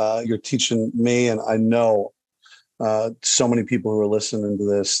 You're teaching me, and I know so many people who are listening to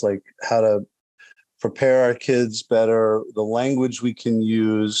this, like, how to prepare our kids better, the language we can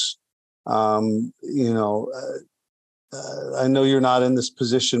use. I know you're not in this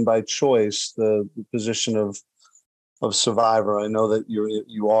position by choice, the position of survivor. I know that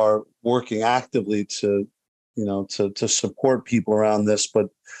you are working actively to support people around this, but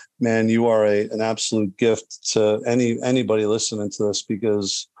man, you are an absolute gift to anybody listening to this,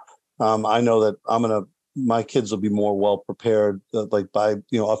 because I know that my kids will be more well prepared, like by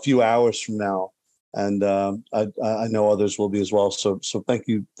a few hours from now, and I know others will be as well. So thank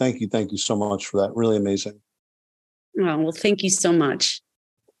you so much for that. Really amazing. Oh, well, thank you so much.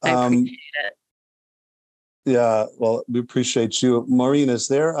 I appreciate it. Yeah, well, we appreciate you, Maureen. Is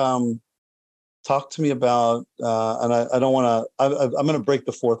there? Talk to me about, and I don't want to. I'm going to break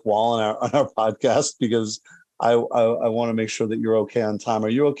the fourth wall on our podcast, because I want to make sure that you're okay on time. Are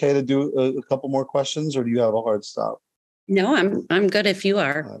you okay to do a couple more questions, or do you have a hard stop? No, I'm good if you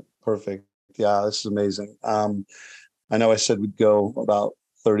are. Perfect. Yeah, this is amazing. I know I said we'd go about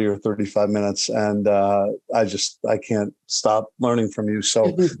 30 or 35 minutes, and I can't stop learning from you.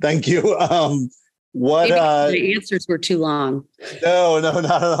 So thank you. Maybe the answers were too long. No, not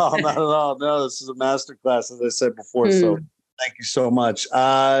at all. Not at all. No, this is a masterclass, as I said before. So thank you so much.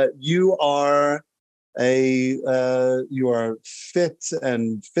 You are fit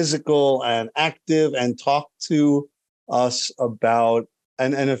and physical and active, and talk to us about,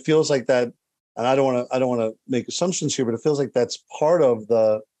 and it feels like that. And I don't want to make assumptions here, but it feels like that's part of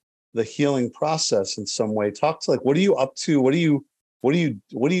the healing process in some way. Talk to, like, what are you up to? What do you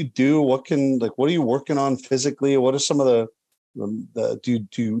do? What are you working on physically? What are some of the do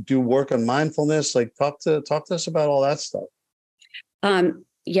you do work on mindfulness? Like, talk to us about all that stuff.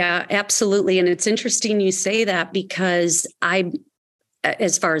 Yeah, absolutely. And it's interesting you say that because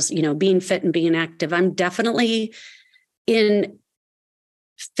as far as, being fit and being active, I'm definitely in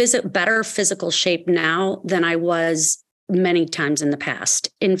better physical shape now than I was many times in the past.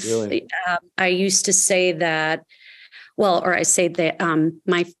 Really? I used to say that, I say that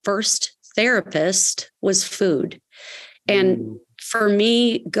my first therapist was food. And for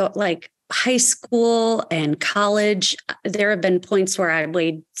me, high school and college, there have been points where I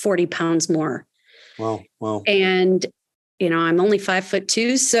weighed 40 pounds more. Wow. And, I'm only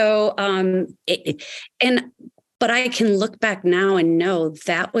 5'2". So, but I can look back now and know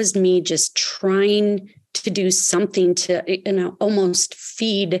that was me just trying to do something to, almost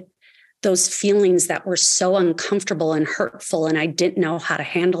feed those feelings that were so uncomfortable and hurtful, and I didn't know how to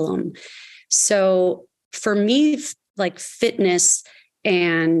handle them. So for me, like fitness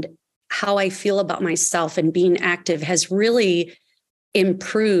and how I feel about myself and being active has really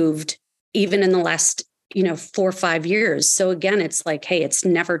improved even in the last 4 or 5 years. So again, it's like, hey, it's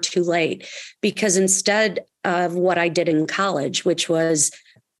never too late, because instead of what I did in college, which was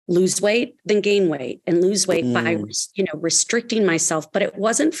lose weight, then gain weight, and lose weight by, restricting myself. But it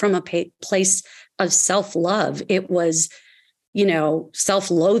wasn't from a place of self-love. It was,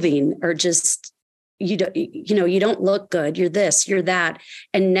 self-loathing, or just, you don't look good. You're this, you're that,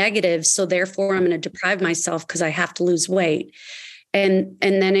 and negative. So therefore I'm going to deprive myself because I have to lose weight. And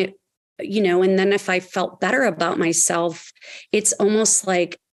then and then if I felt better about myself, it's almost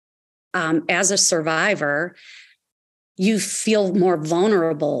like, as a survivor, you feel more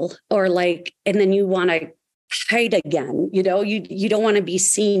vulnerable, and then you want to hide again. You don't want to be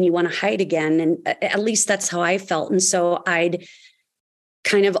seen. You want to hide again. And at least that's how I felt. And so I'd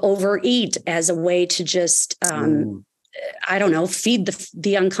kind of overeat as a way to just, I don't know, feed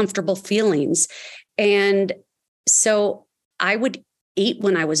the uncomfortable feelings. And so I would eat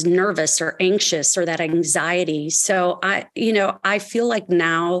when I was nervous or anxious, or that anxiety. So I feel like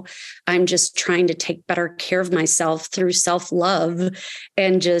now I'm just trying to take better care of myself through self-love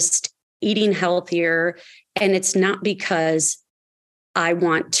and just eating healthier. And it's not because I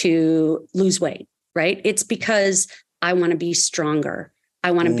want to lose weight, right? It's because I want to be stronger.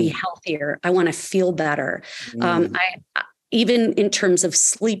 I want to be healthier. I want to feel better. Even in terms of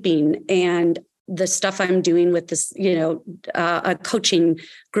sleeping and the stuff I'm doing with this, a coaching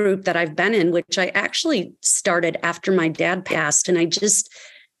group that I've been in, which I actually started after my dad passed. And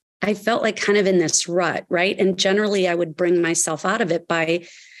I felt like kind of in this rut, right? And generally I would bring myself out of it by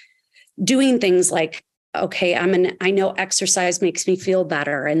doing things like, okay, I know exercise makes me feel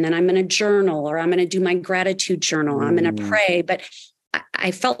better. And then I'm going to journal, or I'm going to do my gratitude journal. I'm going to pray. But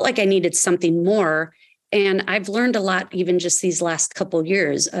I felt like I needed something more. And I've learned a lot, even just these last couple of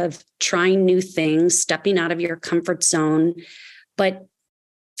years, of trying new things, stepping out of your comfort zone. But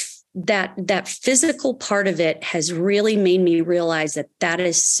that physical part of it has really made me realize that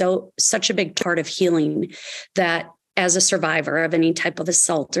is such a big part of healing, that as a survivor of any type of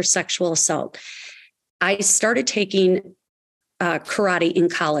assault or sexual assault, I started taking karate in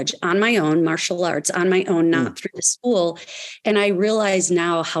college on my own, martial arts on my own, not through the school. And I realize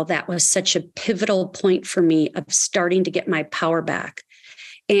now how that was such a pivotal point for me of starting to get my power back.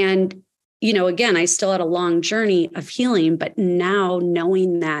 And, again, I still had a long journey of healing, but now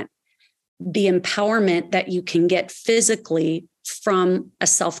knowing that the empowerment that you can get physically from a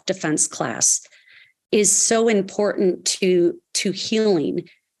self-defense class is so important to healing.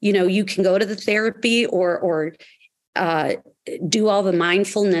 You can go to the therapy or do all the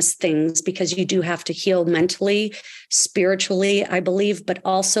mindfulness things, because you do have to heal mentally, spiritually, I believe, but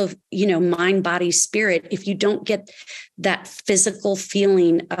also, mind, body, spirit. If you don't get that physical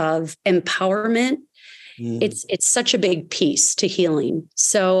feeling of empowerment, it's such a big piece to healing.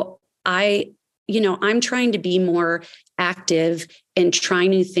 So I'm trying to be more active and try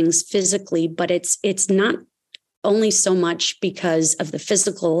new things physically, but it's not only so much because of the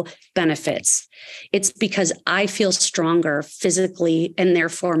physical benefits. It's because I feel stronger physically and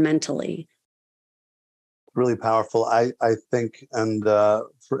therefore mentally. Really powerful. I think, and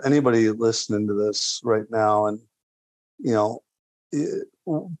for anybody listening to this right now, and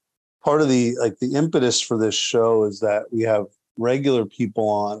part of the impetus for this show is that we have regular people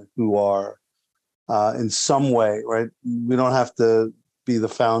on who are in some way, right? We don't have to be the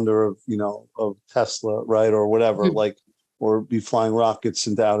founder of Tesla, right, or whatever, or be flying rockets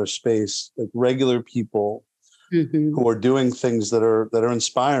into outer space. Like regular people who are doing things that are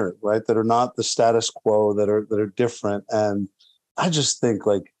inspiring, right, that are not the status quo, that are different. And I just think,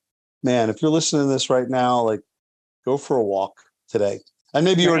 like, man, if you're listening to this right now, like, go for a walk today. And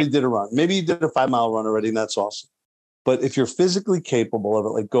maybe you already did a run. Maybe you did a 5-mile run already, and that's awesome. But if you're physically capable of it,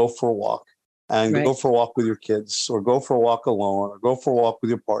 like go for a walk and Right. go for a walk with your kids, or go for a walk alone, or go for a walk with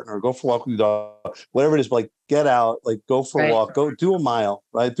your partner, or go for a walk with your dog, whatever it is, like get out, like go for a Right. walk, go do a mile,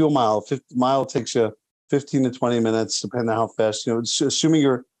 right? Do a mile. 50 mile takes you 15 to 20 minutes, depending on how fast, assuming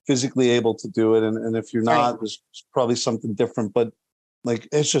you're physically able to do it. And if you're not, there's probably something different. But like,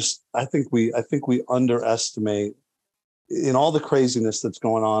 it's just, I think we underestimate, in all the craziness that's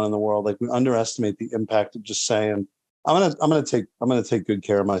going on in the world, like we underestimate the impact of just saying, I'm gonna take good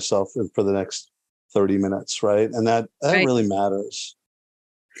care of myself for the next 30 minutes, right? And that really matters.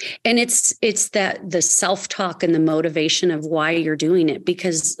 And it's that the self-talk and the motivation of why you're doing it.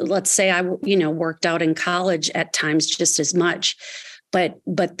 Because let's say I, worked out in college at times just as much, but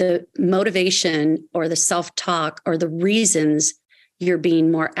the motivation or the self-talk or the reasons you're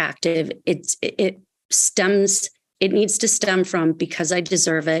being more active, it needs to stem from because I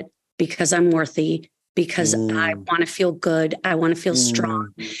deserve it, because I'm worthy, because I want to feel good. I want to feel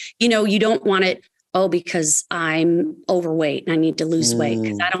strong. You don't want it, because I'm overweight and I need to lose weight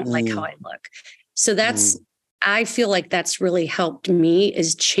because I don't like how I look. So I feel like that's really helped me,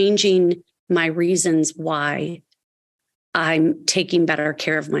 is changing my reasons why I'm taking better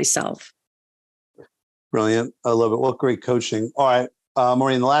care of myself. Brilliant. I love it. Well, great coaching. All right,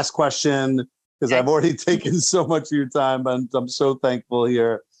 Maureen, the last question, because I've already taken so much of your time, but I'm so thankful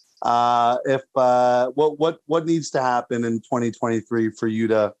here. What needs to happen in 2023 for you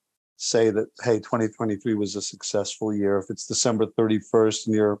to say that, hey, 2023 was a successful year? If it's December 31st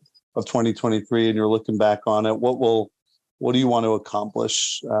and of 2023 and you're looking back on it, what do you want to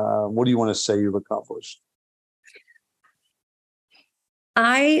accomplish? What do you want to say you've accomplished?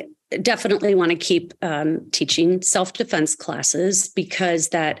 I definitely want to keep teaching self-defense classes, because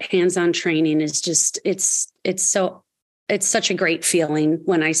that hands-on training is just, it's such a great feeling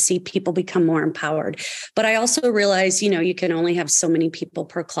when I see people become more empowered. But I also realize, you can only have so many people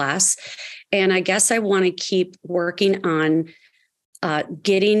per class. And I guess I want to keep working on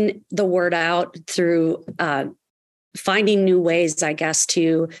getting the word out through finding new ways, I guess,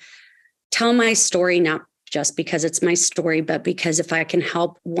 to tell my story, not just because it's my story, but because if I can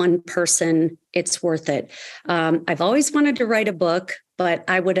help one person, it's worth it. I've always wanted to write a book, but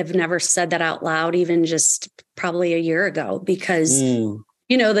I would have never said that out loud, even just probably a year ago, because,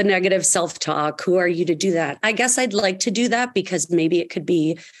 the negative self-talk, who are you to do that? I guess I'd like to do that because maybe it could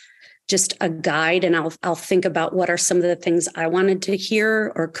be just a guide, and I'll think about what are some of the things I wanted to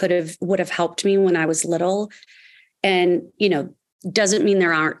hear or would have helped me when I was little. And, doesn't mean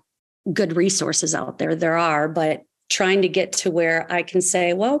there aren't good resources out there. There are, but trying to get to where I can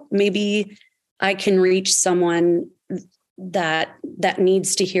say, well, maybe I can reach someone that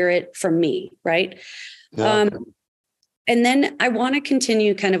needs to hear it from me. Right. Yeah. And then I want to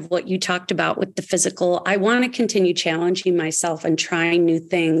continue kind of what you talked about with the physical. I want to continue challenging myself and trying new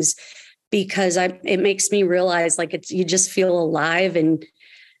things, because it makes me realize like you just feel alive and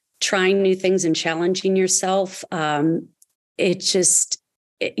trying new things and challenging yourself.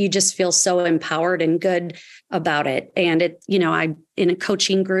 You just feel so empowered and good about it. And I'm in a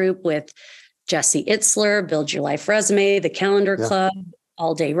coaching group with Jesse Itzler, Build Your Life Resume, the Calendar Club,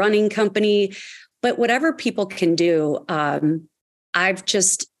 All Day Running Company. But whatever people can do,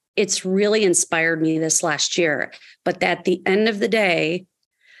 it's really inspired me this last year. But at the end of the day,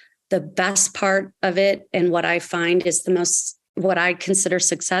 the best part of it, and what I find is what I consider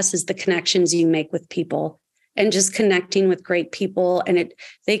success, is the connections you make with people. And just connecting with great people. And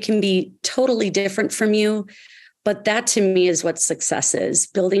they can be totally different from you. But that to me is what success is,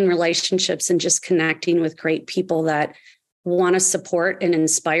 building relationships and just connecting with great people that want to support and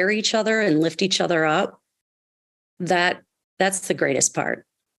inspire each other and lift each other up. That's the greatest part.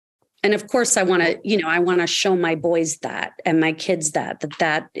 And of course, I want to show my boys that, and my kids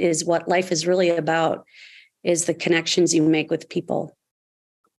that is what life is really about, is the connections you make with people.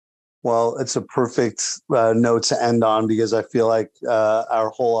 Well, it's a perfect note to end on, because I feel like our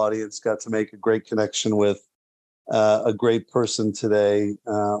whole audience got to make a great connection with a great person today,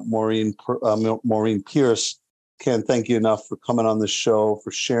 Maureen Pierce. Can't thank you enough for coming on the show,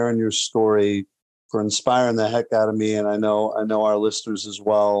 for sharing your story, for inspiring the heck out of me, and I know our listeners as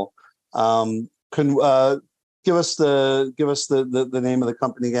well. Can give us the name of the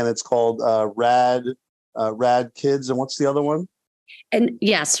company again? It's called RAD Kids, and what's the other one? And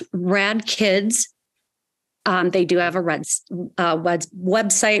yes, RAD Kids. They do have a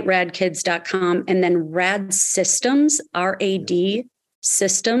website, radkids.com. And then RAD Systems, RAD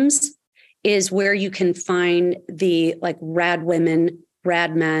Systems, is where you can find the RAD women,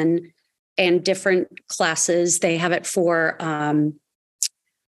 RAD men, and different classes. They have it for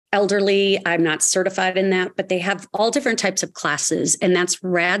elderly. I'm not certified in that, but they have all different types of classes, and that's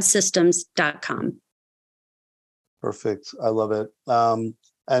radsystems.com. Perfect. I love it.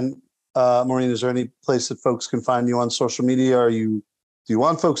 And Maureen, is there any place that folks can find you on social media? Do you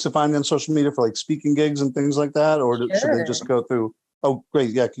want folks to find you on social media for like speaking gigs and things like that? Or should they just go through? Oh, great.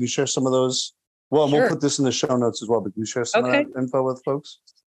 Yeah. Can you share some of those? Well, Sure. we'll put this in the show notes as well, but can you share some of that info with folks?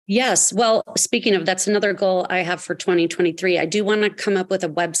 Yes. Well, speaking of, that's another goal I have for 2023. I do want to come up with a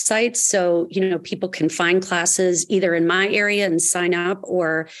website so, people can find classes either in my area and sign up,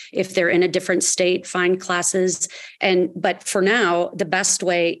 or if they're in a different state, find classes. But for now, the best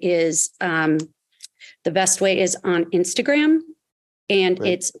way is on Instagram, and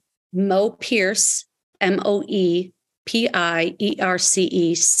Great. It's Mo Pierce, MOEPIERCE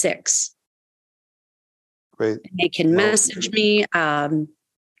 6. Great. They can message me.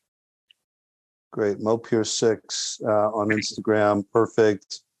 Great. Mo Pierce 6 on Instagram.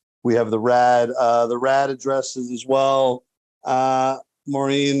 Perfect. We have the RAD addresses as well.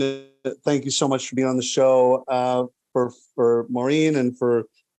 Maureen, thank you so much for being on the show. For Maureen and for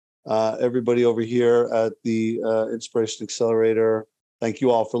everybody over here at the Inspiration Accelerator. Thank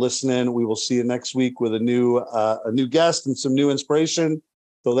you all for listening. We will see you next week with a new guest and some new inspiration.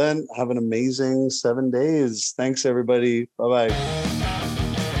 Till then, have an amazing 7 days. Thanks, everybody. Bye-bye.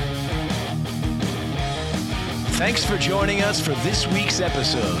 Thanks for joining us for this week's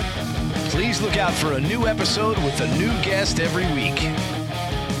episode. Please look out for a new episode with a new guest every week.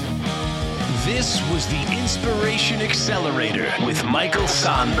 This was the Inspiration Accelerator with Michael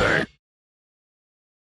Sonbert.